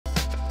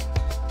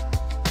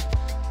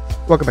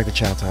Welcome back to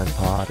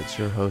TheChowTimePod. It's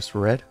your host,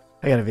 Red.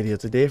 I got a video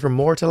today from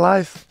More to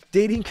Life.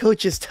 Dating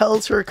coaches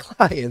tells her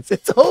clients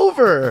it's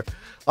over.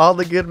 All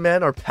the good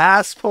men are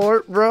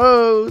passport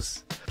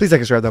bros. Please like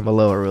and subscribe down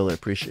below. I really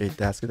appreciate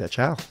that. Let's get that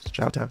chow. It's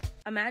chow time.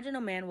 Imagine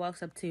a man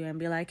walks up to you and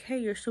be like, hey,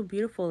 you're so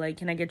beautiful. Like,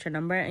 can I get your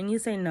number? And you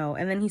say no.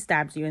 And then he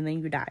stabs you and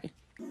then you die.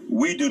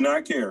 We do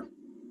not care.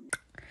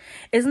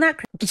 Isn't that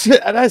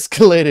That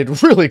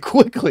escalated really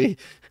quickly.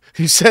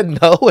 You said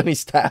no and he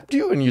stabbed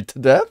you and you to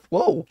death?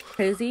 Whoa.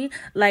 crazy?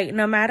 Like,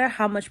 no matter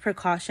how much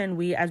precaution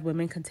we as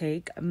women can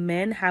take,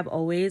 men have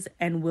always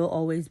and will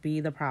always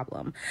be the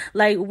problem.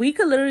 Like, we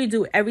could literally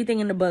do everything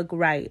in the book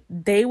right.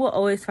 They will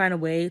always find a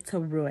way to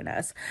ruin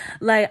us.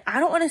 Like, I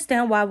don't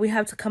understand why we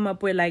have to come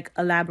up with, like,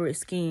 elaborate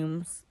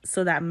schemes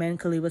so that men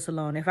could leave us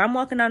alone. If I'm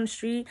walking down the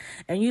street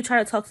and you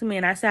try to talk to me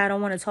and I say I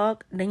don't want to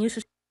talk, then you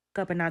should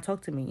up and not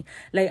talk to me.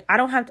 Like, I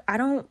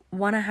don't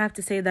want to have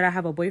to say that I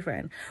have a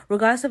boyfriend.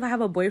 Regardless if I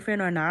have a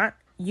boyfriend or not,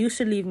 you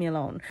should leave me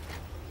alone.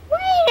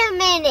 Wait a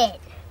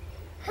minute.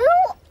 Who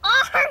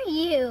are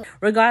you?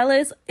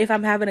 Regardless if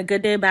I'm having a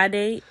good day, bad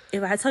day,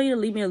 if I tell you to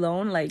leave me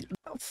alone, like,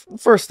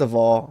 First of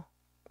all,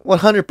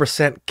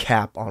 100%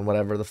 cap on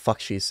whatever the fuck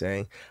she's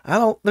saying.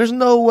 There's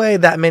no way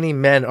that many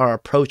men are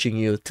approaching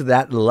you to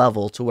that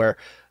level to where,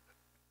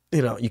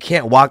 you know, you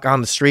can't walk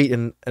on the street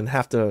and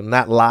have to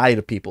not lie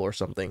to people or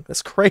something.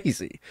 That's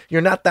crazy.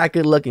 You're not that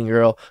good looking,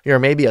 girl. You're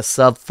maybe a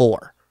sub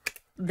 4.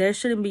 there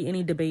shouldn't be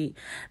any debate.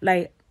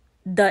 Like,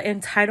 the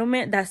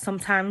entitlement that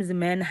sometimes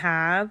men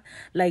have,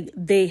 like,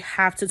 they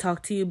have to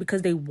talk to you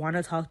because they want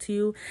to talk to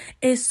you,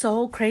 is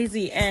so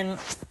crazy. And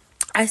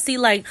I see,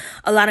 like,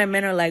 a lot of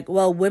men are like,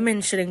 well,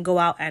 women shouldn't go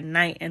out at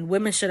night and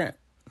women shouldn't.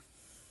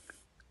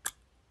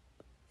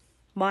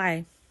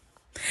 Why?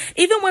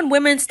 Even when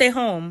women stay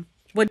home,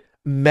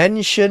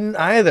 Men shouldn't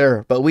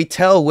either, but we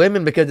tell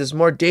women because it's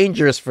more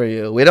dangerous for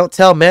you. We don't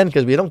tell men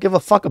because we don't give a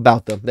fuck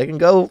about them. They can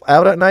go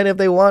out at night if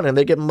they want and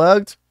they get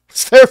mugged.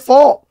 It's their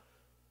fault.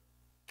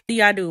 what do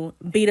y'all do?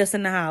 Beat us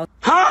in the house.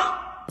 Huh?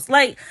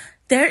 Like,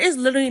 there is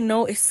literally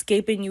no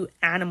escaping you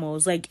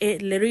animals. Like,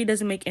 it literally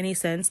doesn't make any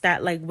sense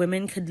that, like,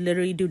 women could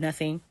literally do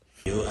nothing.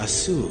 You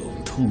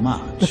assume too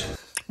much.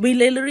 We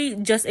literally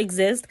just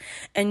exist,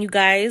 and you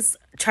guys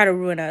try to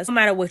ruin us. No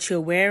matter what you're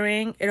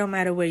wearing, it don't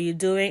matter what you're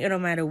doing, it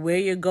don't matter where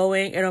you're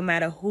going, it don't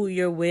matter who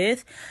you're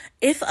with.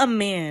 If a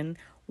man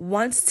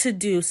wants to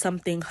do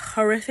something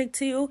horrific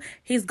to you,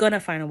 he's gonna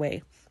find a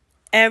way.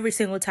 Every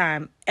single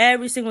time.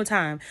 Every single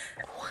time.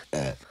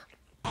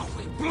 Are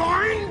we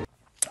blind?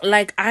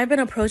 Like, I've been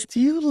approached Do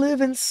you live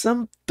in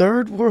some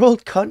third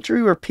world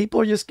country where people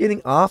are just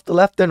getting off the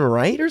left and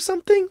right or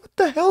something? What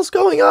the hell's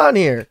going on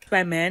here?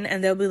 by men,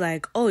 and they'll be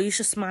like, oh, you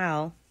should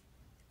smile.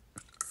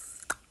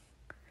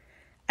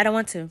 I don't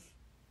want to.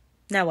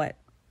 Now what?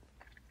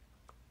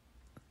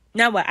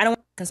 Now what? I don't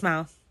want to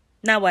smile.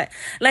 Now what?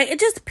 Like, it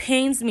just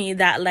pains me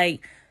that,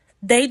 like,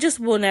 they just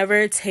will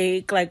never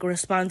take, like,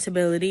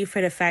 responsibility for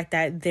the fact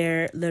that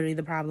they're literally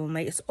the problem.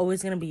 Like, it's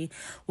always gonna be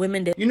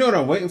women that You know what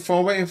I'm waiting for?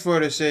 I'm waiting for her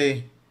to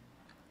say,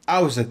 I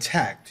was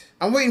attacked.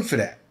 I'm waiting for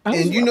that.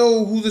 And you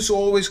know who this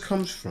always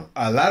comes from?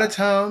 A lot of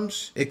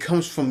times, it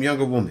comes from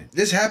younger women.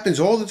 This happens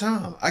all the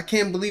time. I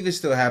can't believe it's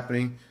still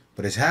happening,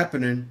 but it's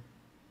happening.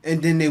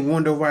 And then they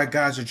wonder why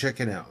guys are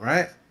checking out,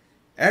 right?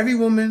 Every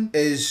woman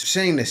is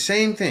saying the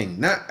same thing.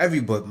 Not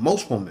every, but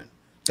most women.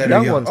 That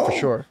Young are young. ones, for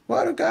sure.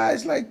 Why do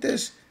guys like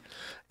this?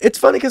 It's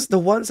funny because the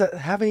ones that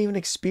haven't even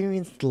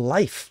experienced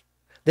life,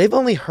 they've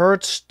only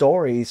heard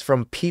stories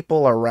from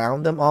people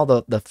around them. All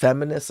the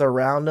feminists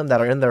around them that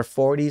are in their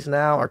 40s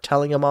now are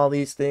telling them all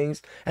these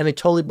things, and they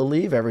totally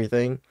believe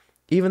everything,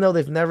 even though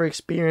they've never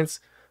experienced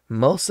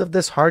most of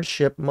this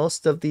hardship,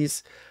 most of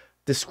these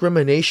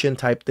discrimination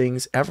type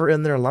things ever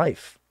in their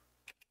life.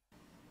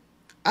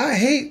 I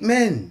hate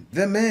men,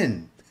 the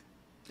men.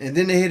 And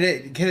then they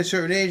hit a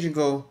certain age and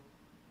go,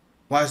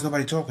 why is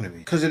nobody talking to me?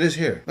 Because it is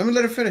here. Let me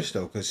let her finish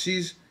though, because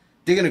she's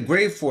digging a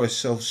grave for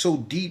herself so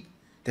deep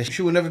that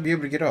she will never be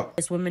able to get up.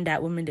 it's women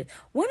that women did.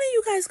 When are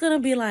you guys gonna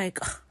be like,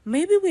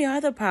 maybe we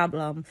are the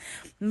problem?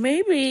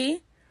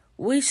 Maybe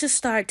we should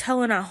start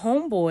telling our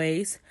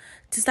homeboys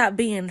to stop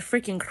being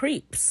freaking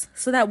creeps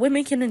so that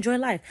women can enjoy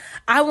life.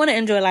 I want to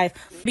enjoy life.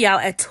 Be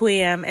out at 2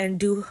 a.m. and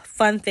do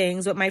fun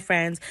things with my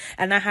friends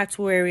and not have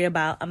to worry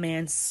about a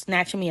man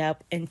snatching me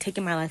up and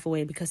taking my life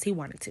away because he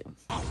wanted to.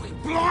 Are we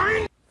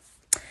blind?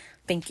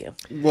 Thank you.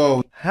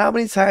 Well, How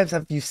many times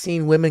have you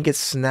seen women get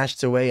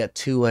snatched away at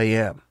 2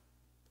 a.m.?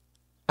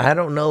 I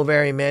don't know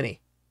very many.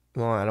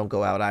 Well, I don't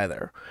go out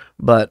either.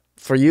 But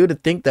for you to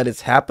think that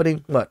it's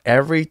happening, what,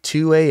 every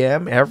 2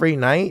 a.m., every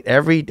night,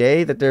 every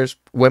day, that there's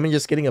women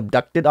just getting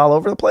abducted all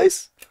over the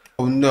place?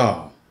 oh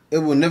no, it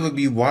will never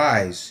be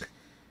wise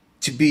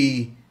to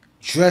be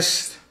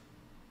dressed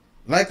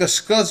like a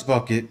scuzz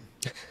bucket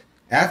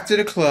after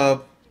the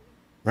club,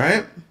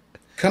 right?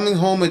 Coming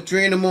home at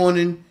 3 in the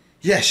morning.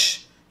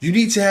 Yes, you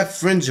need to have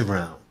friends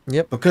around.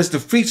 Yep. Because the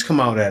freaks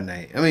come out at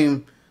night. I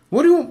mean,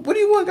 what do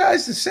you want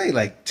guys to say?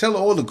 Like, tell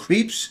all the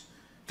creeps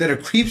that are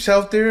creeps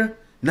out there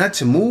not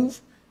to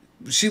move?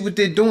 See what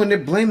they're doing? They're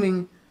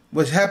blaming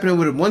what's happening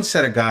with one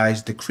set of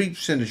guys, the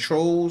creeps and the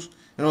trolls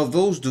and all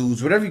those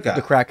dudes, whatever you got.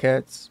 The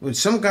crackheads. Well,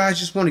 some guys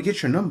just want to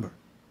get your number.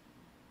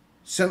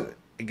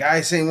 A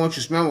guy saying, "Won't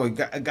you smell me?"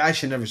 A guy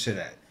should never say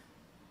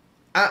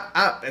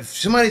that. If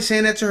somebody's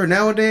saying that to her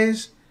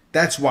nowadays,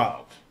 that's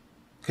wild.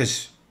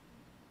 Because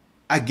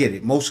I get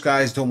it. Most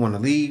guys don't want to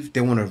leave.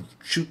 They want to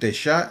shoot their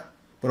shot.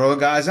 But all the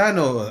guys I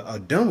know are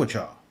done with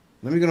y'all.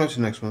 Let me get on to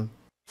the next one.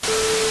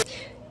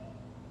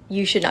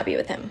 You should not be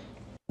with him.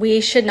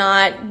 We should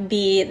not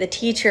be the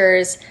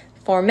teachers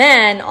for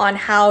men on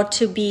how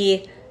to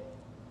be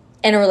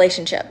in a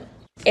relationship.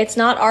 It's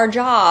not our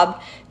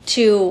job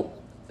to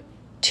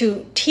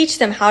teach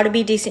them how to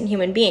be decent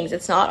human beings.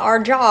 It's not our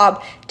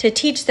job to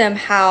teach them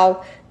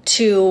how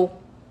to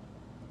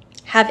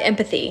have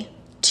empathy,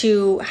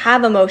 to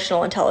have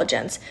emotional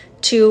intelligence,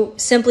 to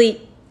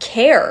simply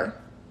care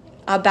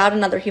about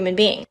another human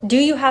being. Do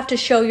you have to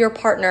show your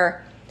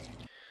partner?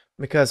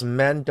 Because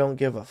men don't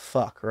give a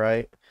fuck,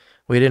 right?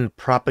 We didn't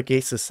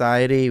propagate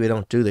society. We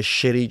don't do the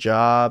shitty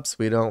jobs.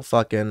 We don't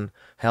fucking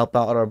help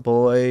out our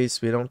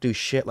boys. We don't do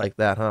shit like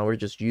that, huh? We're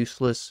just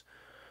useless,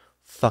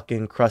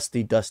 fucking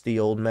crusty, dusty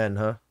old men,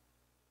 huh?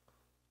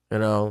 You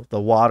know,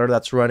 the water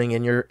that's running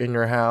in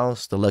your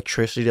house, the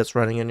electricity that's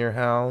running in your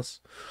house.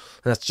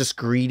 That's just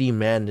greedy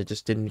men that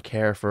just didn't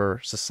care for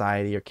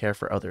society or care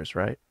for others,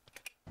 right?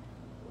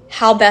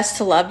 How best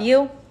to love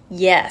you?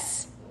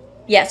 Yes.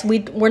 Yes, we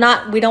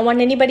don't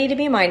want anybody to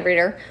be a mind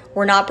reader.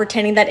 We're not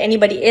pretending that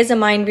anybody is a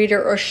mind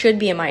reader or should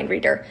be a mind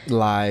reader.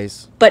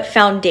 Lies. But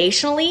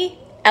foundationally,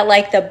 at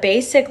like the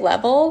basic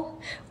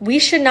level, we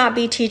should not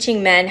be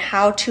teaching men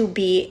how to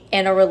be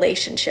in a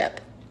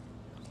relationship.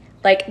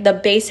 Like the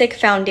basic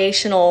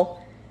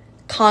foundational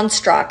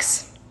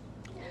constructs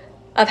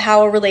of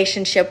how a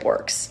relationship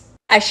works.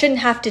 I shouldn't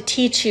have to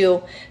teach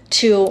you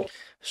to...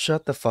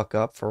 Shut the fuck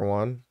up, for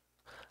one.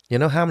 You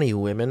know how many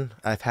women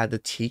I've had to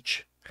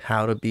teach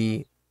how to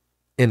be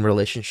in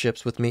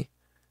relationships with me?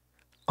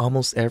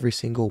 Almost every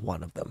single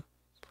one of them.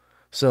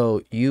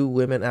 So you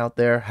women out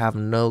there have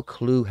no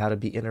clue how to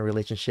be in a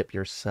relationship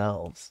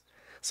yourselves.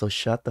 So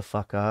shut the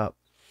fuck up.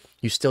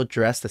 You still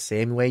dress the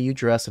same way you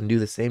dress and do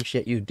the same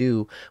shit you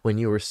do when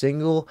you were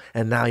single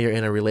and now you're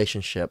in a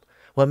relationship.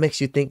 What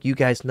makes you think you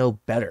guys know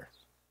better?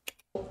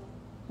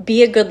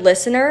 Be a good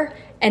listener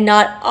and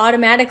not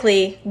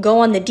automatically go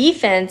on the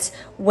defense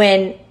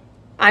when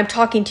I'm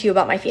talking to you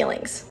about my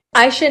feelings.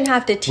 I shouldn't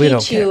have to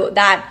teach you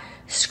that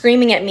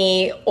screaming at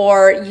me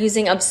or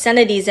using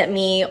obscenities at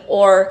me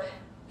or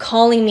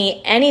calling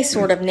me any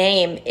sort of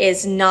name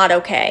is not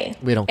okay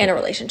in a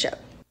relationship.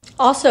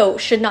 Also,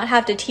 should not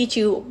have to teach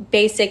you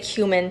basic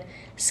human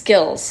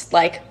skills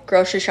like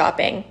grocery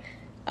shopping,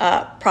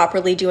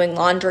 properly doing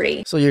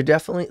laundry. So you're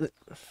definitely...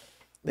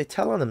 They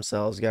tell on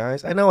themselves,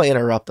 guys. I know I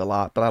interrupt a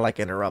lot, but I like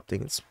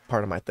interrupting. It's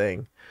part of my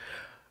thing.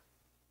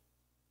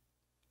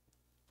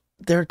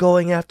 They're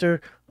going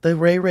after the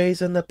Ray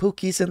Rays and the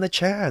Pookies and the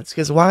Chads.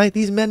 Because why?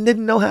 These men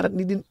didn't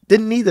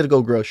need to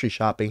go grocery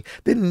shopping.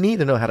 Didn't need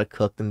to know how to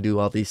cook and do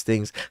all these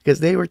things. Because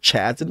they were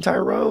Chads and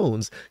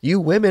Tyrones. You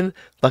women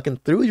fucking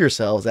threw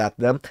yourselves at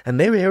them. And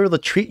they were able to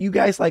treat you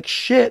guys like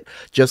shit.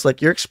 Just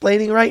like you're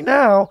explaining right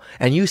now.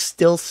 And you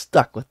still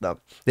stuck with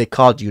them. They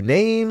called you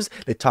names.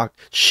 They talked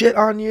shit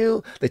on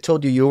you. They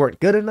told you weren't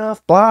good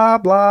enough. Blah,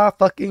 blah,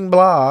 fucking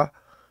blah.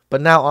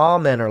 But now all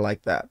men are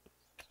like that.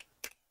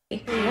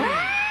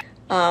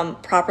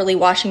 Properly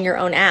washing your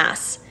own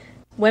ass.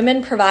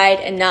 Women provide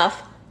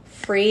enough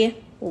free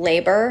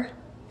labor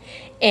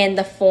in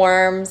the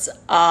forms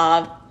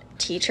of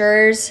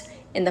teachers,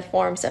 in the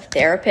forms of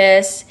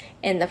therapists,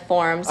 in the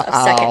forms of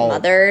second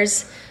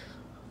mothers.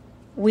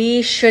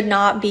 We should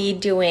not be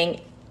doing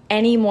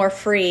any more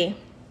free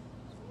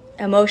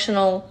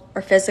emotional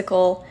or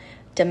physical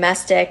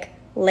domestic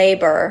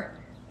labor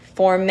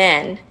for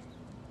men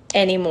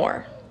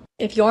anymore.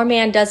 If your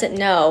man doesn't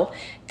know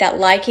that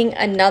liking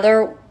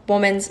another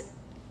woman's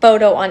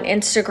photo on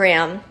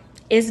Instagram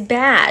is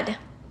bad,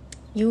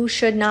 you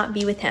should not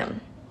be with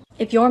him.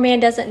 If your man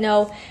doesn't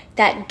know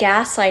that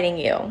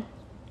gaslighting you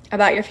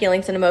about your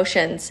feelings and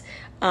emotions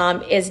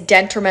is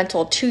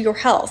detrimental to your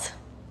health,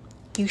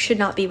 you should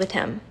not be with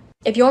him.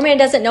 If your man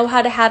doesn't know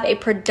how to have a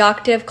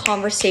productive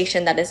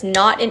conversation that is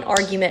not an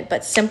argument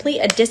but simply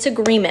a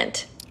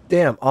disagreement.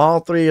 Damn,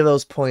 all three of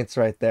those points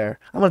right there.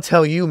 I'm going to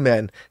tell you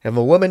men, if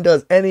a woman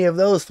does any of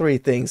those three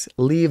things,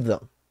 leave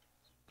them.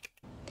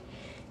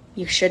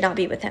 You should not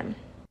be with him.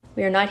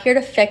 We are not here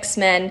to fix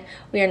men.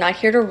 We are not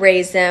here to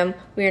raise them.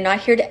 We are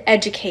not here to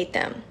educate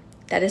them.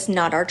 That is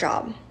not our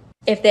job.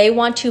 If they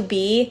want to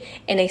be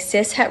in a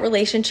cis-het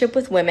relationship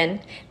with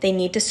women, they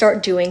need to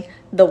start doing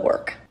the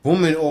work.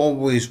 Women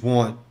always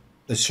want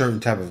a certain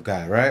type of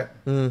guy, right?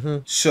 Mm-hmm.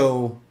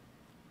 So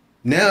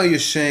now you're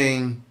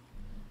saying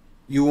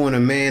you want a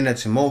man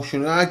that's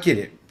emotional. I get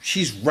it.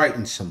 She's right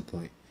in some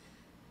point.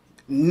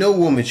 No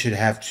woman should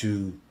have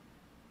to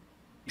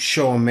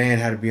show a man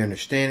how to be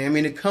understanding. I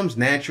mean, it comes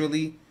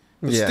naturally,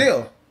 but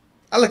still,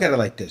 I look at it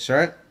like this,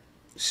 right?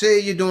 Say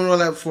you're doing all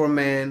that for a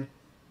man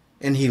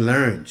and he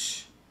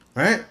learns,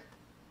 right?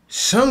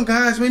 Some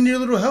guys may need a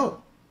little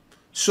help.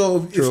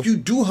 So True. if you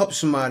do help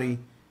somebody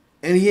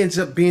and he ends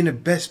up being the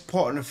best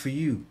partner for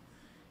you,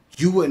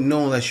 you wouldn't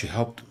know unless you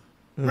helped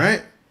him,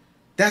 right?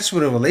 That's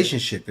what a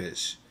relationship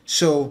is.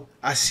 So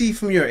I see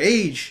from your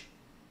age,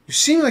 you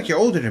seem like you're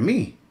older than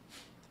me.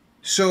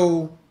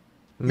 So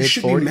you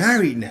should be Mid-40s?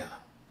 married now.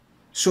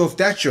 So if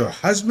that's your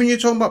husband you're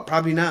talking about,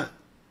 probably not.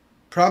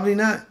 Probably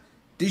not.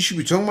 You should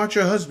be talking about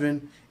your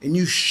husband, and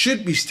you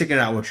should be sticking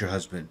out with your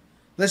husband.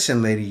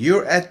 Listen, lady,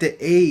 you're at the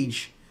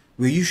age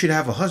where you should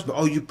have a husband.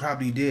 Oh, you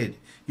probably did.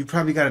 You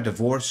probably got a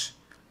divorce.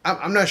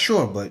 I'm not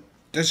sure, but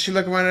does she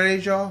look around that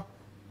age, y'all?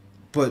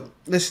 But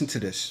listen to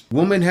this.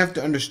 Women have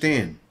to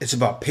understand it's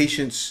about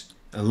patience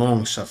and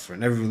long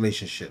suffering, every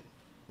relationship,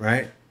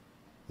 right?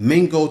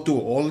 Men go through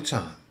it all the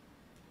time.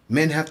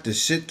 Men have to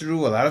sit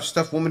through a lot of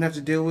stuff women have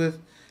to deal with,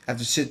 have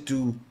to sit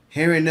through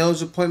hair and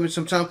nails appointments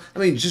sometimes. I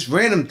mean, just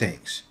random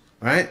things,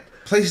 right?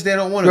 Places they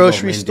don't want to go.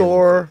 Grocery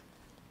store.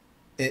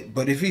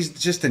 But if he's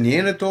just a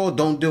Neanderthal,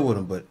 don't deal with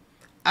him. But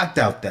I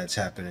doubt that's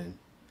happening.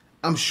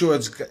 I'm sure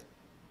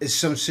it's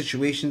some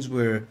situations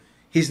where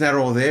he's not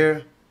all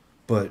there,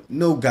 but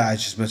no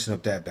guy's just messing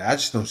up that bad. I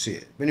just don't see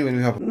it. Anyway, let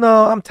me help.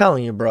 No, I'm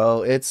telling you,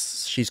 bro.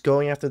 She's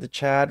going after the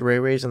Chad, Ray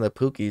Rays, and the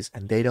Pookies,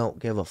 and they don't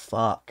give a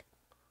fuck.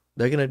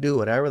 They're gonna do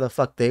whatever the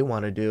fuck they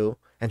want to do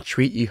and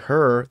treat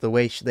her the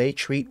way they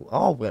treat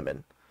all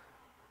women.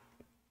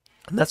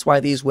 And that's why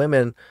these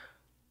women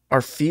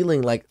are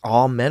feeling like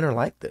all men are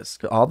like this.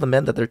 All the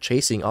men that they're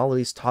chasing, all of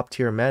these top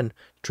tier men,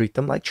 treat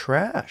them like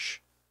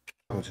trash.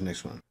 On to the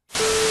next one.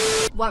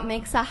 What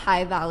makes a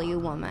high value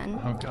woman?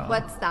 Oh, God.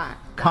 What's that?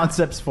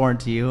 Concepts foreign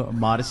to you.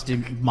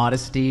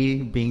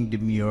 Modesty, being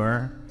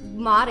demure.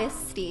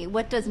 Modesty.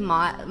 What does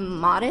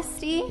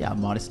modesty? Yeah,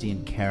 modesty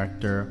in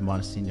character,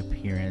 modesty in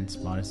appearance,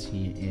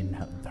 modesty in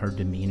her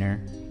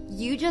demeanor.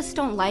 You just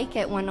don't like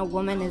it when a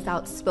woman is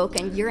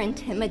outspoken. You're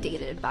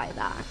intimidated by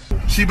that.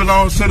 She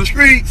belongs to the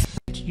streets.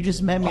 You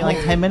just met me like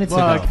 10 minutes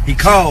ago. He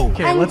cold.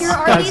 Okay, And let's you're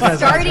already guys.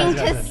 starting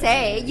to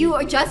say,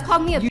 you just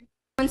called me a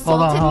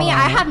insulted hold me. on.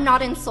 I have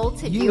not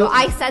insulted you.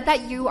 I said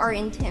that you are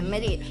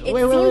intimidated. It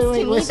Wait, seems to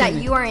me listen.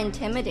 that you are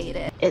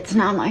intimidated. It's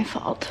not my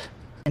fault.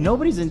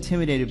 Nobody's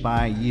intimidated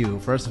by you,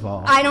 first of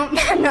all. I don't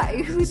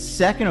know.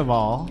 Second of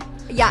all,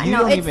 Yeah, you no,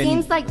 don't it even-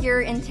 seems like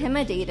you're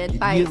intimidated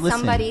by You- listen.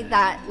 somebody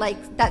that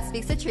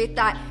speaks the truth.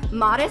 That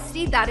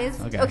modesty, that is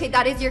okay.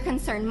 That is your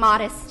concern,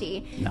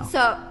 modesty. No.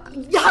 So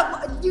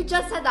yeah, you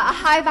just said that a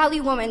high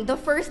value woman. The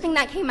first thing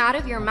that came out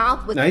of your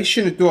mouth was Now, he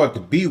shouldn't throw out the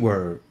B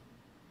word.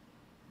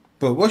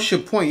 But what's your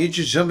point? You're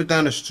just jumping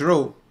down his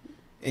throat,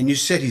 and you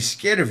said he's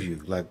scared of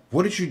you. Like,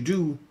 what did you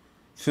do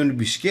for him to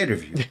be scared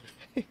of you?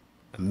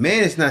 A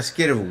man is not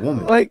scared of a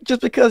woman. Like,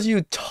 just because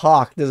you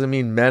talk doesn't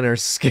mean men are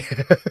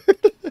scared.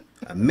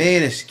 A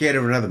man is scared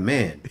of another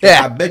man.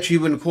 Yeah. I bet you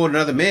he wouldn't call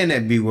another man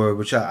that B word,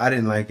 which I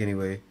didn't like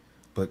anyway.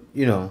 But,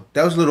 you know,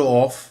 that was a little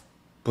off.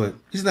 But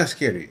he's not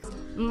scared of you.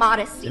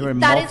 modesty. there were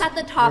That is at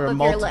the top there were of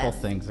your multiple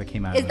list. things that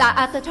came out Is of that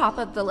my at the top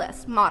of the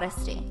list?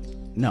 Modesty.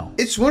 No.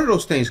 It's one of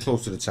those things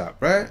close to the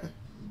top, right?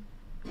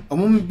 A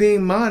woman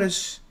being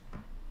modest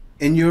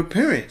in your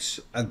appearance.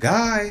 A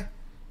guy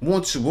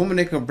wants a woman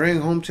they can bring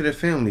home to their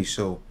family.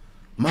 So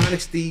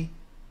modesty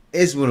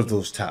is one of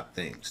those top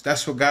things.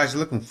 That's what guys are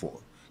looking for.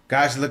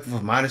 Guys are looking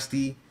for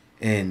modesty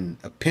in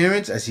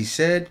appearance, as he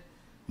said,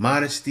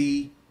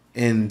 modesty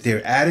in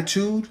their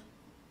attitude,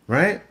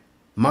 right?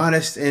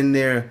 Modest in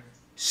their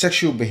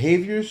sexual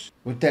behaviors.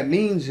 What that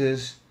means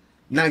is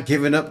not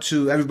giving up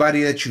to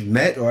everybody that you've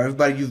met or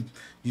everybody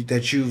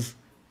that you've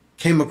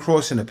came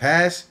across in the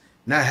past.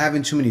 Not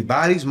having too many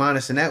bodies,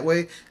 modest in that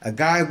way. A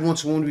guy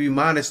wants a woman to be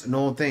modest in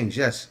all things.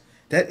 Yes,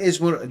 that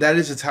is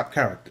a top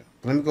character.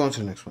 Let me go on to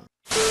the next one.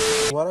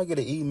 Why'd I get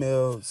an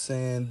email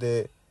saying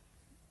that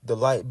the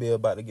light bill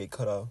about to get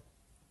cut off?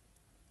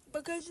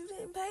 Because you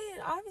didn't pay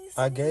it,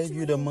 obviously. I gave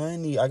you the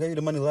money. I gave you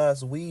the money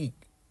last week.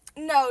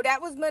 No,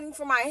 that was money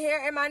for my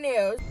hair and my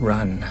nails.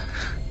 Run.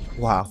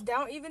 Wow.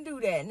 Don't even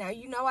do that. Now,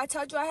 you know I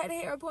told you I had a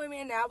hair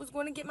appointment and I was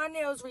going to get my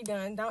nails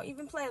redone. Don't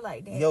even play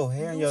like that. Your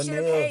hair and your You should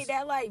have nails. paid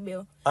that light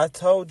bill. I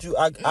told you.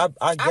 I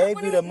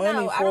gave you the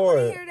money for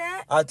it. Hear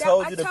that. I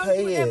told you to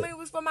pay That it. money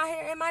was for my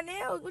hair and my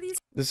nails. What are you?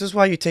 This is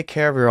why you take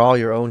care of all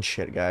your own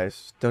shit,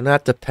 guys. Do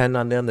not depend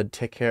on them to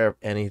take care of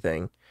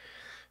anything.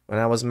 When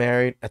I was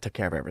married, I took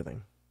care of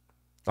everything.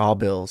 All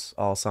bills,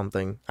 all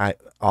something.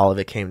 All of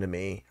it came to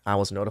me. I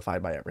was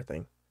notified by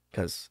everything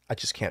because I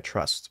just can't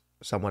trust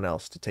someone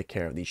else to take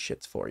care of these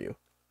shits for you.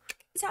 What are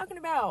you talking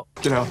about?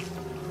 Get out.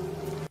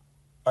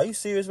 Are you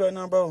serious right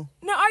now, bro?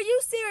 No, are you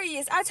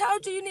serious? I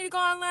told you need to go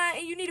online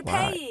and you need to pay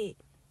Right. it.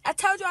 I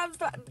told you I was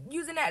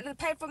using that to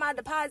pay for my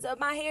deposit of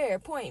my hair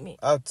appointment.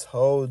 I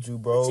told you,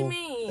 bro. What you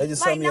mean? They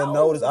just Like, sent me a no.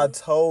 notice. I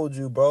told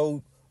you,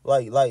 bro.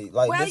 Like.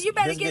 Well, this, you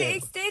better this get an getting-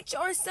 extension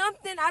or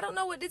something. I don't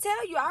know what to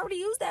tell you. I already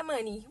used that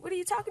money. What are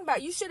you talking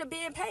about? You should have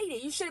been paid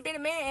it. You should have been a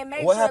man and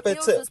made What sure happened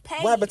bills to? was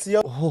paid. What happened to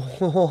your?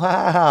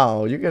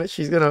 Wow.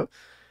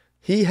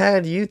 He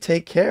had you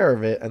take care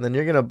of it, and then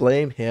you're gonna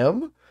blame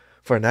him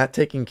for not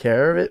taking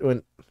care of it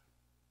when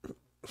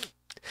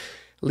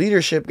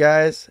leadership,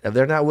 guys, if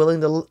they're not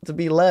willing to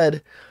be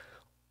led,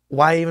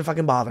 why even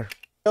fucking bother?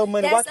 Your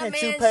money. That's Why a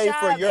can't you man's pay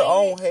for job, your ain't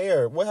own it?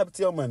 hair? What happened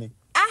to your money?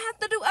 I have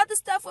to do other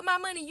stuff with my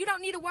money. You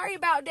don't need to worry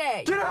about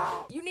that.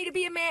 You need to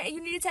be a man and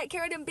you need to take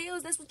care of them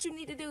bills. That's what you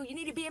need to do. You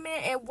need to be a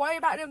man and worry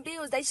about them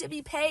bills. They should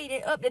be paid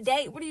and up to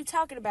date. What are you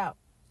talking about?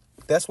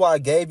 That's why I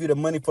gave you the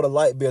money for the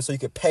light bill so you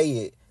could pay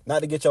it, not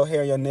to get your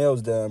hair and your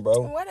nails done,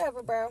 bro.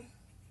 Whatever, bro.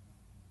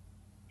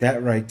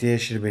 That right there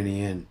should have been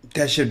the end.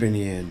 That should have been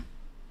the end.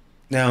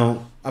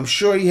 Now, I'm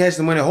sure he has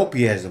the money. I hope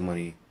he has the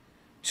money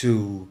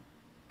to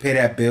pay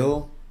that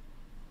bill.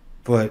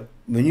 But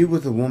when you're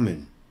with a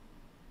woman,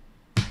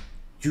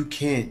 you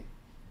can't.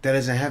 That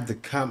doesn't have the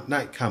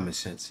not common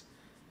sense.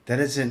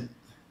 That's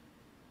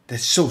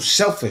so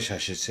selfish, I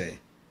should say.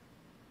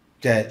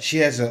 That she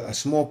has a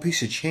small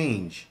piece of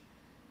change,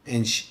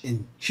 and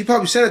she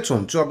probably said it to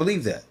him. So I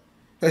believe that.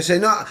 I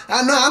said, no,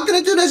 I'm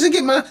gonna do this and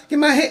get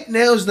my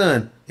nails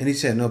done. And he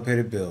said, no, pay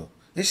the bill.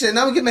 And she said,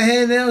 no, I'm gonna get my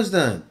hair and nails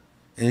done.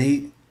 And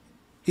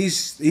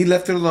he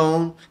left it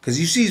alone because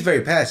you see he's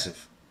very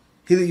passive.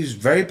 He was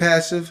very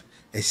passive,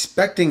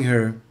 expecting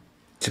her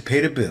to pay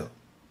the bill.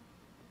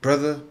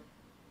 Brother,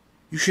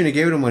 you shouldn't have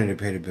gave her the money to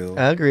pay the bill.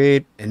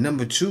 Agreed. And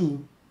number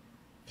two,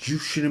 you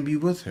shouldn't be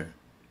with her.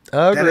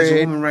 Agreed. That is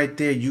a woman right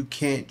there you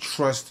can't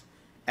trust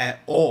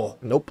at all.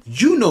 Nope.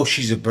 You know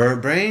she's a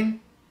bird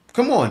brain.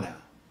 Come on now.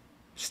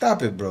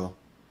 Stop it, bro.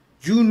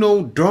 You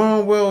know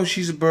darn well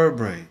she's a bird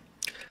brain.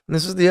 And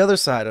this is the other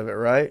side of it,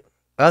 right?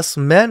 Us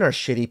men are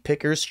shitty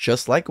pickers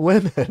just like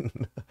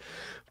women.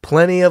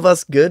 Plenty of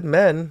us good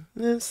men.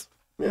 Yes,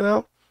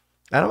 I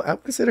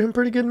consider him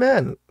pretty good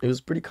man. He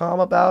was pretty calm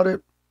about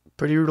it,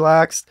 pretty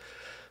relaxed,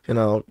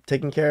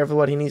 taking care of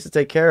what he needs to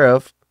take care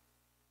of.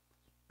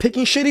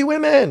 Picking shitty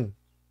women.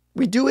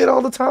 We do it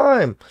all the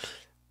time.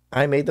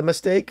 I made the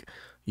mistake.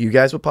 You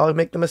guys will probably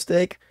make the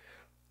mistake.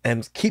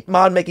 And keep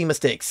on making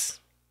mistakes.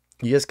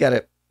 You just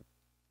gotta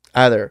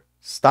either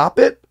stop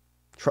it,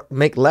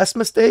 make less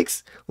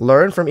mistakes,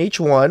 learn from each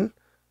one,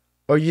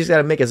 or you just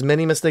gotta make as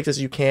many mistakes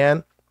as you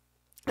can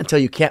until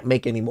you can't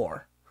make any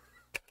more.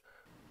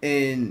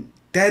 And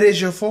that is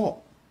your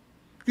fault.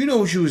 You know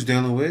what she was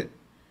dealing with.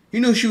 You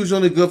know she was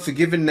only good for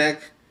giving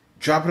neck,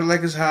 dropping it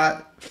like it's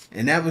hot,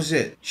 and that was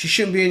it. She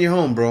shouldn't be in your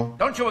home, bro.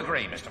 Don't you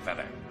agree, Mr.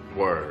 Feather?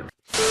 Word.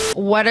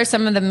 What are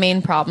some of the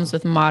main problems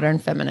with modern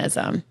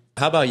feminism?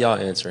 How about y'all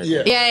answering?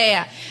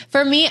 Yeah.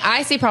 For me,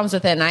 I see problems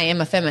with it, and I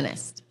am a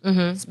feminist.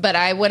 Mm-hmm. But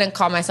I wouldn't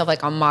call myself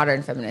like a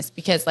modern feminist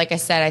because, like I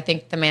said, I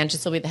think the man should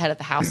still be the head of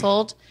the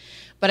household.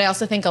 But I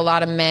also think a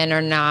lot of men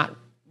are not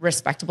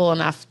respectable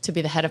enough to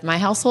be the head of my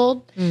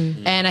household.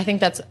 Mm-hmm. And I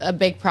think that's a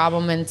big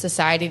problem in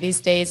society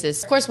these days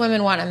is, of course,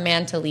 women want a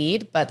man to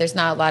lead, but there's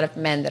not a lot of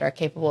men that are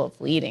capable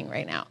of leading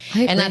right now.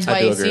 And that's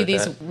why you see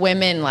these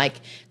women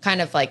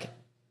kind of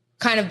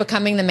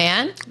becoming the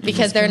man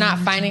because they're not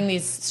finding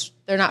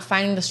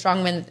the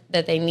strong men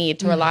that they need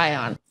to rely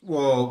on.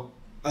 Well,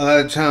 a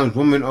lot of times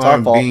women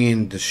aren't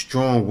being the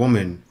strong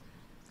woman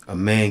a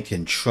man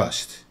can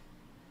trust,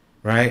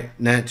 right?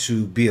 Not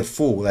to be a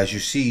fool. As you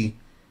see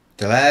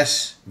the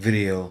last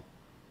video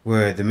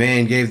where the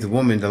man gave the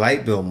woman the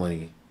light bill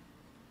money.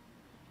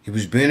 He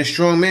was being a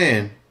strong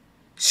man.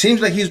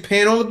 Seems like he was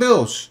paying all the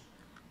bills.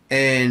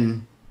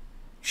 And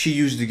she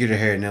used it to get her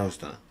hair and nails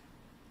done,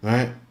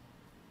 right?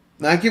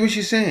 Now, I get what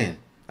she's saying.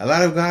 A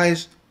lot of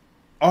guys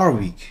are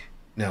weak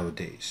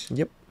nowadays.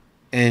 Yep.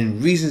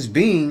 And reasons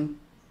being,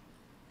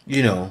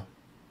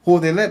 who are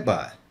they led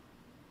by?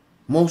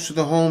 Most of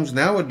the homes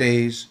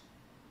nowadays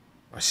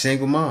are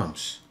single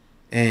moms.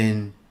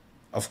 And,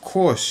 of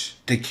course,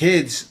 the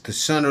kids, the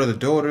son or the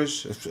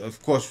daughters,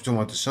 of course we're talking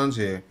about the sons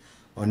here,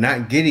 are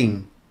not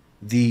getting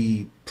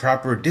the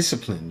proper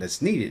discipline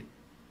that's needed,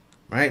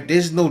 right?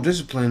 There's no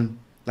discipline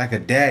like a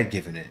dad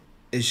giving it.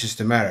 It's just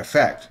a matter of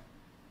fact.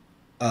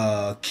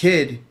 A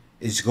kid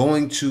is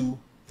going to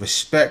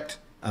respect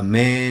a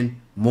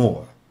man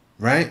more,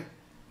 right?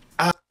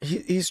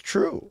 He's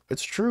true.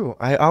 It's true.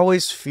 I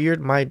always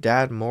feared my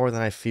dad more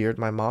than I feared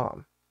my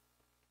mom.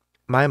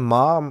 My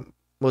mom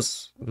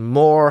was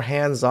more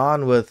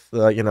hands-on with,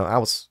 I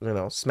was,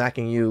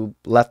 smacking you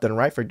left and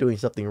right for doing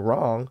something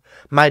wrong.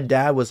 My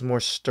dad was more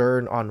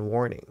stern on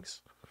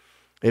warnings.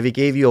 If he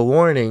gave you a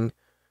warning,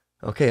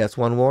 okay, that's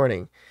one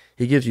warning.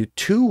 He gives you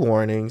 2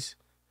 warnings,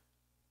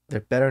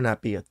 there better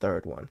not be a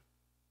third one.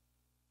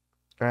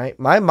 Right?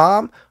 My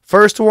mom,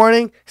 first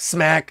warning,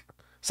 smack.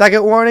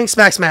 Second warning,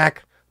 smack,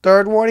 smack.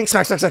 Third warning,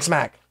 smack, smack, smack,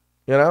 smack.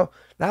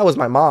 That was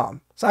my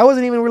mom. So I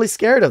wasn't even really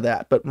scared of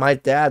that. But my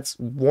dad's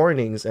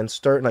warnings and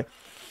stern,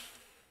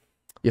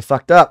 you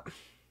fucked up.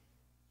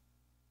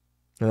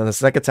 And then the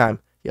second time,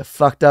 you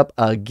fucked up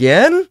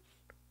again?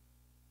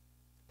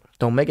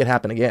 Don't make it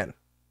happen again.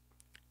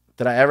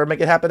 Did I ever make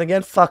it happen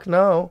again? Fuck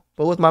no.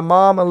 But with my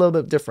mom, a little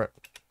bit different.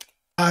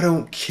 I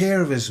don't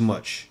care as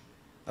much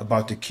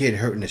about the kid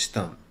hurting his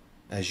thumb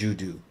as you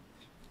do.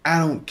 I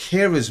don't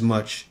care as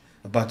much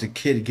about the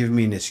kid giving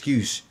me an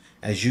excuse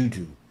as you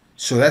do.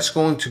 So that's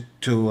going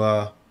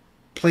to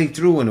play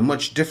through in a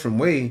much different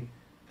way,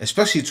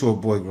 especially to a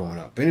boy growing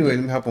up. Anyway,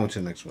 let me hop on to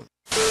the next one.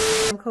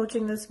 I'm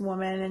coaching this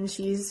woman and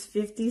she's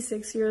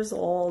 56 years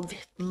old,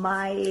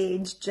 my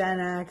age, Gen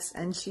X,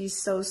 and she's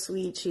so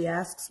sweet. She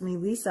asks me,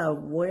 Lisa,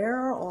 where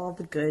are all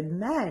the good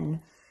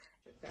men?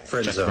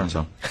 Friend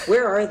zone.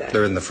 Where are they?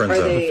 They're in the friend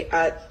zone. Are they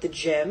at the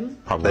gym?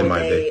 Probably. Are They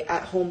might they be.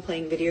 at home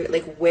playing video?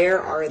 Like,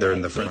 where are they? They're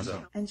in the friend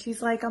zone. And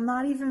she's like, I'm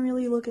not even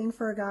really looking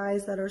for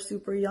guys that are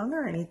super young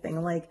or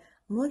anything. Like,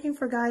 I'm looking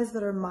for guys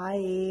that are my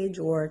age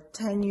or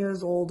 10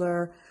 years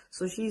older.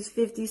 So she's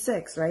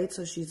 56, right?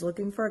 So she's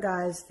looking for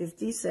guys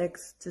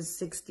 56 to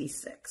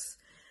 66.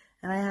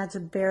 And I had to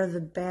bear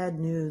the bad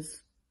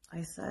news.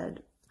 I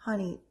said,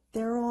 honey,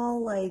 they're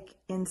all like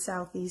in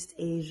Southeast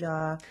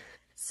Asia,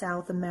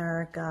 South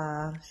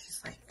America.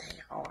 She's like,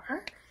 they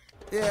are?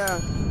 Yeah,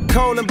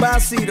 Cole and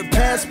Bossy, the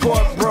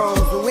passport bros,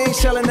 but we ain't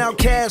shelling out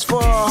cash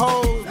for a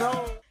hoes,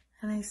 no.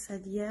 And I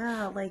said,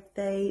 yeah, like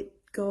they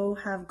go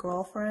have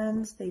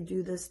girlfriends. They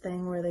do this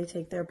thing where they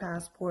take their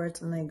passports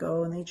and they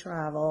go and they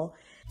travel.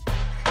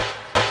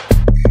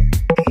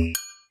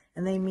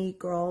 And they meet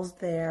girls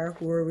there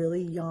who are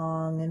really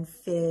young and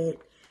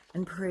fit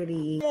and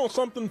pretty. I want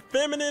something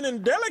feminine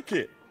and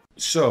delicate.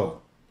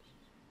 So,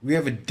 we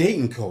have a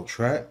dating coach,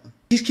 right?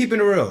 He's keeping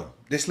it real.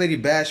 This lady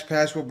bashed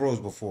Passport Bros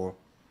before.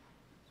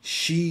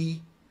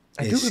 She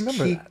is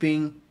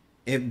keeping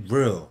it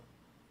real.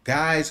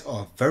 Guys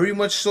are very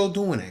much so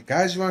doing it.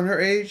 Guys around her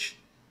age,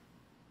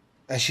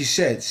 as she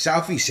said,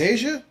 Southeast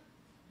Asia,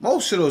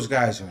 most of those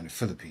guys are in the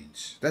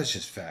Philippines. That's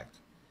just fact.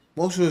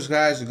 Most of those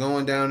guys are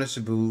going down to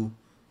Cebu,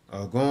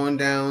 or going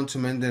down to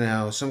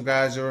Mindanao. Some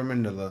guys are in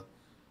Manila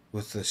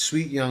with a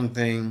sweet young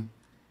thing,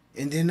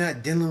 and they're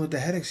not dealing with the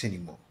headaches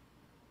anymore.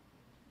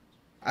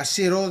 I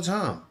see it all the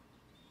time.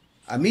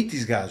 I meet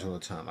these guys all the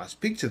time. I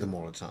speak to them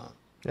all the time.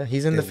 Yeah,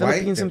 he's in They're the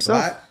Philippines white, they're himself.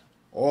 Black,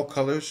 all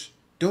colors,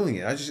 doing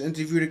it. I just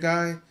interviewed a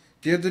guy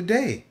the other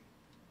day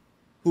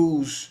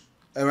who's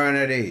around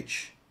that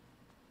age,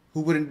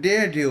 who wouldn't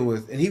dare deal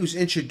with, and he was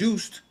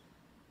introduced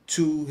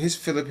to his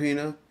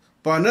Filipina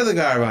by another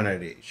guy around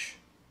that age.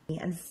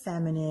 And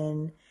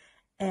feminine,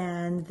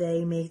 and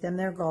they make them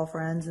their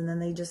girlfriends, and then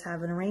they just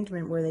have an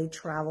arrangement where they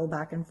travel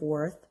back and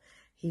forth.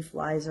 He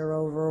flies her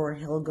over or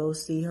he'll go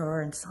see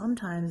her, and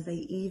sometimes they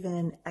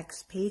even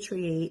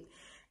expatriate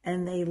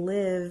and they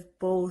live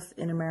both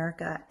in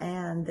America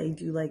and they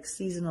do like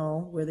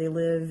seasonal where they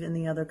live in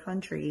the other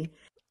country.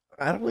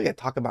 I don't really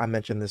I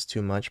mentioned this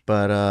too much,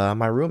 but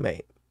my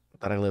roommate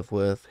that I live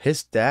with,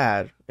 his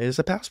dad is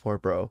a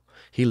passport bro.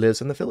 He lives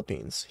in the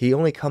Philippines. He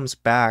only comes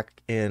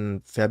back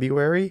in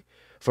February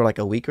for like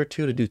a week or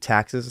two to do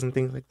taxes and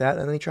things like that,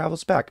 and then he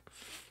travels back.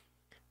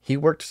 He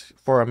worked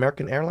for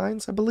American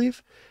Airlines, I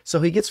believe,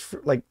 so he gets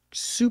like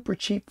super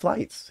cheap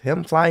flights.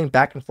 Him flying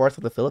back and forth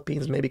to the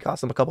Philippines maybe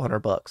costs him a couple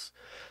 $100.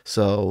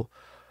 So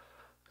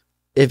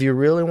if you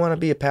really want to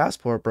be a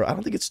passport bro, I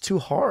don't think it's too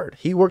hard.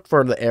 He worked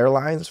for the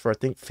airlines for I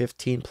think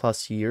 15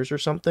 plus years or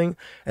something,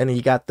 and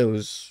he got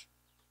the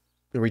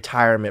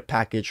retirement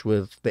package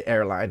with the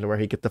airline where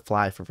he get to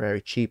fly for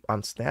very cheap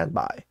on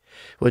standby,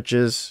 which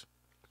is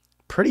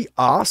pretty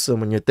awesome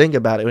when you think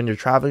about it. When you're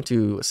traveling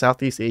to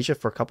Southeast Asia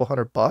for a couple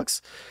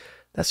 $100,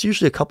 that's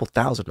usually a couple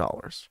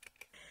 $1,000.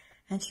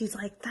 And she's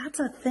like, that's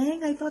a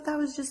thing? I thought that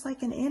was just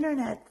like an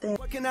internet thing.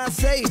 What can I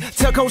say?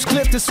 Tell Coach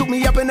Cliff to suit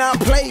me up and I'll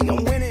play.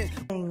 I'm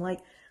winning. Like,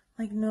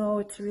 no,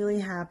 it's really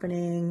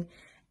happening.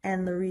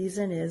 And the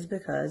reason is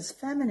because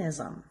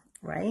feminism,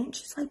 right? And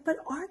she's like, but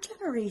our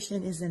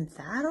generation isn't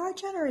that. Our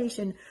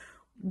generation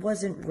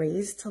wasn't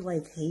raised to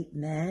like hate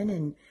men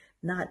and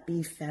not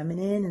be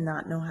feminine and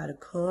not know how to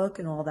cook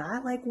and all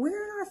that. Like, we're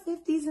in our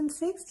 50s and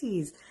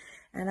 60s.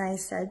 And I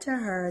said to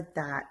her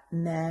that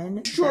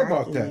men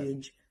that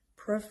age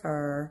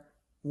prefer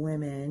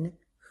women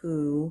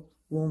who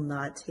will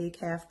not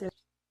take half their...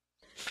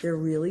 They're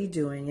really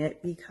doing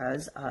it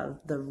because of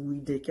the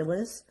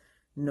ridiculous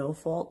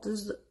no-fault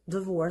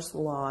divorce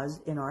laws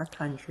in our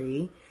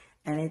country.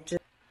 And it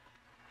just...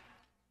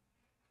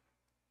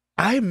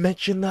 I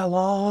mention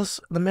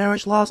the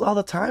marriage laws all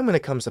the time when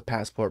it comes to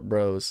passport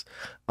bros.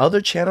 Other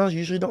channels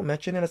usually don't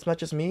mention it as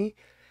much as me.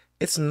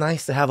 It's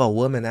nice to have a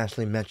woman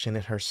actually mention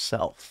it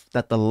herself,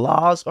 that the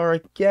laws are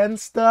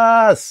against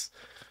us.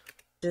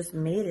 Just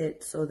made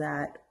it so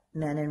that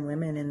men and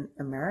women in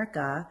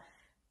America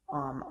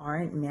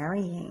aren't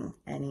marrying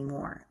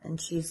anymore. And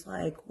she's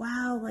like,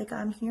 wow, like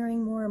I'm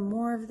hearing more and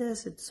more of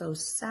this. It's so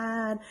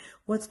sad.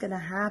 What's going to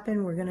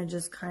happen? We're going to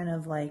just kind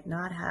of like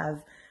not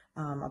have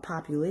a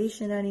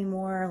population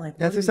anymore. Like,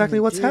 that's exactly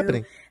what's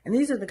happening. And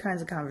these are the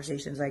kinds of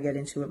conversations I get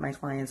into with my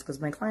clients,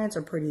 because my clients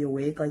are pretty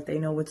awake. Like, they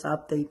know what's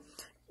up. They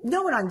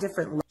know it on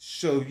different levels.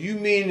 So you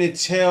mean to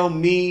tell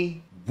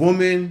me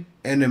women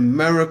in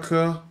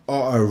America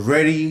are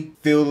already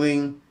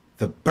feeling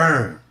the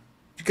burn?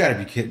 You gotta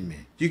be kidding me.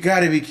 You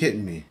gotta be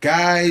kidding me.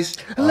 Guys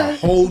are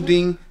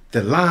holding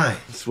the line.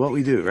 It's what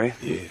we do, right?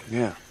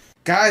 Yeah.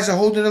 Guys are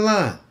holding the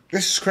line.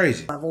 This is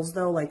crazy. Levels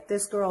though, like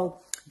this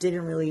girl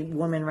didn't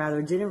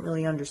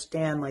really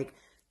understand like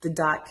the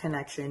dot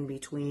connection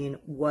between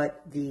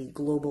what the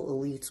global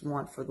elites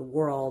want for the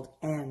world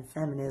and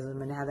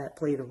feminism and how that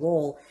played a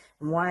role,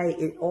 and why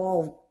it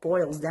all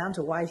boils down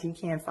to why she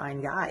can't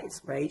find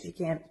guys, right? She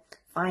can't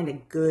find a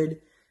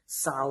good,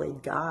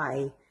 solid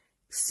guy,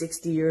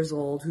 60 years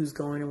old, who's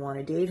going to want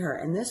to date her.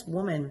 And this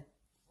woman,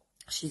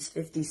 she's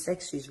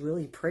 56. She's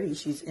really pretty.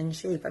 She's in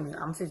shape. I mean,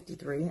 I'm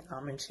 53.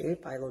 I'm in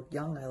shape. I look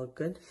young. I look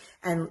good.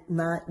 And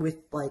not with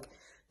like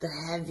the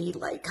heavy,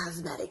 like,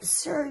 cosmetic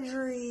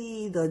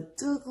surgery, the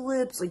duck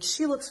lips. Like,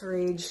 she looks her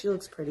age. She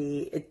looks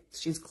pretty.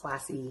 She's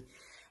classy.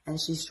 And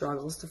she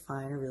struggles to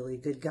find a really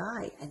good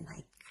guy. And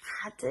I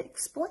had to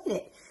explain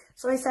it.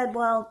 So I said,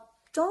 well,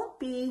 don't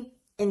be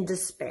in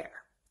despair.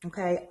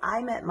 Okay?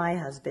 I met my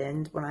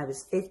husband when I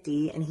was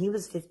 50 and he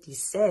was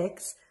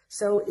 56.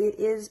 So it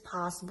is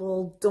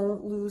possible.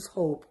 Don't lose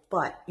hope.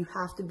 But you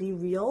have to be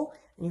real.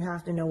 You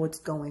have to know what's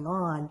going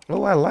on.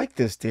 Oh, I like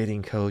this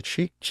dating coach.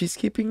 She's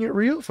keeping it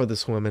real for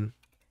this woman.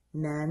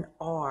 Men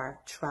are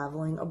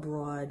traveling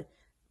abroad.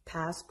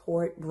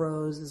 Passport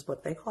bros is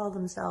what they call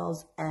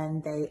themselves.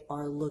 And they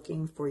are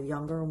looking for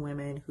younger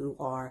women who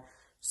are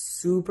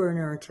super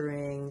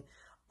nurturing,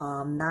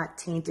 not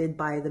tainted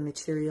by the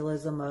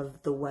materialism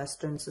of the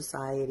Western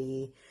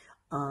society.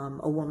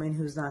 A woman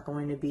who's not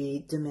going to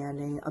be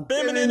demanding a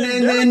feminine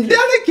and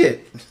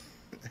delicate.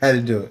 How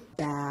to do it.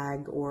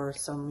 Bag or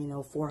some,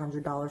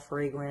 $400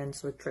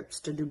 fragrance or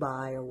trips to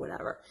Dubai or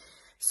whatever.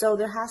 So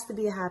there has to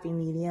be a happy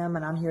medium,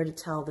 and I'm here to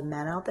tell the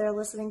men out there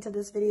listening to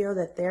this video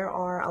that there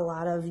are a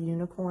lot of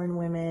unicorn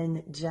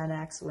women, Gen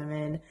X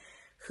women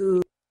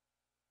who...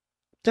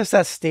 Just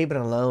that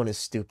statement alone is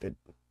stupid.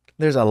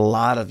 There's a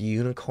lot of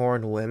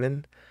unicorn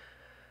women.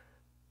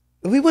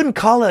 We wouldn't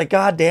call it a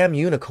goddamn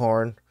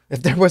unicorn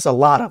if there was a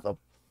lot of them.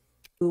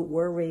 Who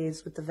were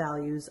raised with the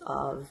values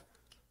of,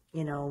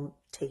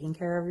 taking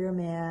care of your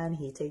man,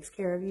 he takes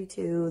care of you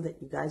too,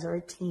 that you guys are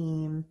a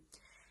team,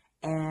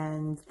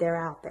 and they're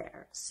out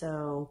there.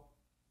 So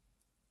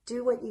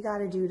do what you got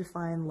to do to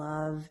find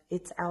love.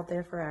 It's out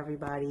there for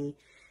everybody.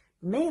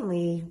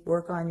 Mainly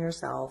work on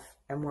yourself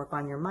and work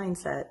on your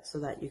mindset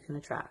so that you can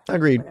attract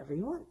whatever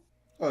you want.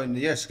 Oh, and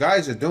yes,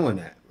 guys are doing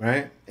that,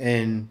 right?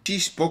 And she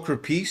spoke her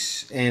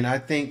piece, and I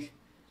think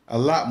a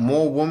lot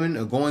more women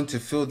are going to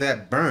feel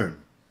that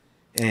burn.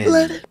 And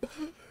let it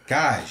burn.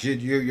 Guys,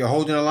 you're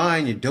holding a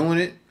line, you're doing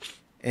it,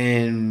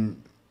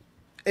 and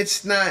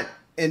it's not,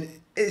 and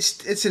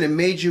it's in a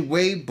major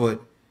way,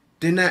 but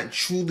they're not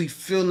truly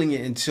feeling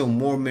it until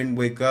more men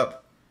wake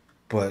up.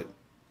 But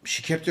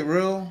she kept it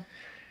real.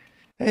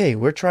 Hey,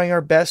 we're trying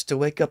our best to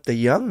wake up the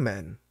young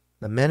men,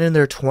 the men in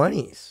their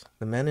 20s,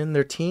 the men in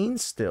their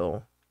teens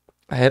still.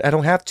 I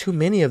don't have too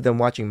many of them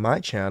watching my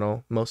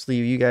channel. Mostly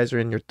you guys are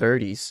in your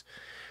 30s.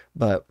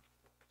 But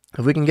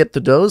if we can get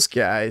to those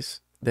guys,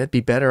 that'd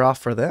be better off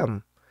for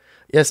them.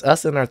 Yes,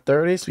 us in our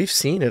 30s, we've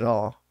seen it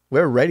all.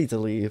 We're ready to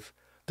leave.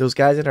 Those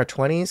guys in our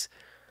 20s,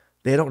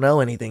 they don't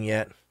know anything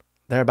yet.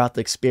 They're about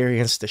to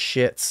experience the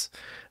shits.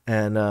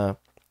 And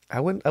I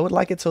would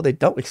like it so they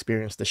don't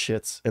experience the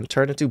shits and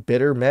turn into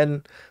bitter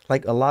men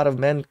like a lot of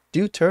men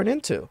do turn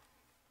into.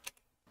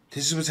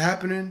 This is what's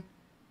happening.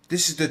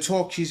 This is the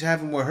talk she's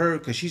having with her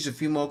because she's a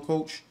female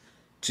coach.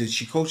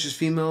 She coaches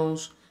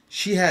females.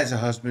 She has a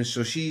husband,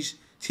 so she's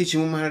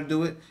teaching women how to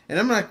do it. And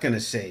I'm not going to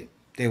say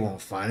they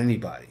won't find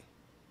anybody.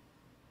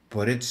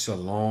 But it's a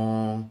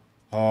long,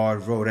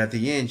 hard road. At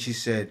the end, she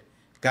said,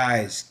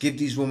 guys, give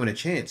these women a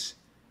chance.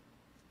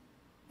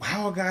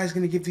 How are guys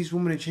going to give these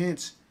women a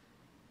chance?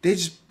 A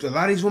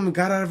lot of these women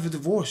got out of a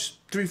divorce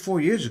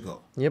 3-4 years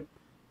ago. Yep.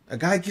 A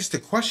guy gets to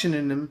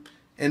questioning them,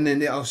 and then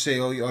they'll say,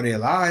 oh, they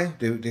lie.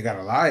 They got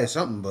to lie or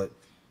something, but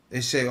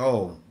they say,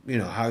 oh,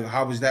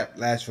 how was that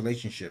last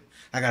relationship?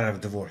 I got out of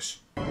a divorce.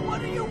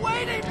 What are you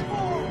waiting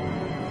for?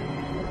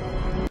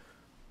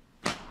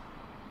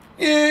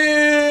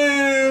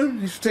 Yeah,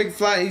 he's taking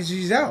flight.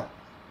 He's out,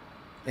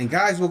 and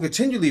guys will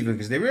continue leaving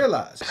because they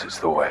realize this is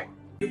the way.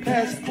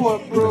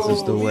 Passport, bro. This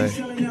is the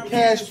way.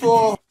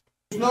 Passport,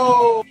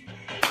 no.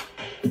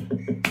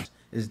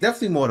 It's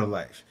definitely more to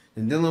life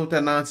than dealing with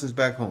that nonsense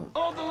back home.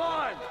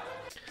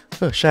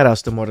 Shout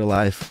outs to More to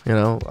Life,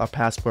 our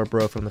passport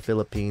bro from the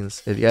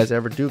Philippines. If you guys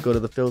ever do go to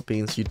the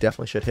Philippines, you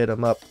definitely should hit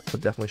him up. He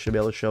definitely should be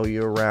able to show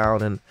you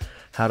around and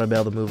how to be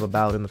able to move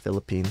about in the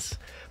Philippines.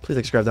 Please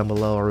subscribe down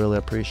below. I really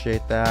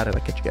appreciate that, and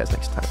I'll catch you guys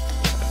next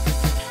time.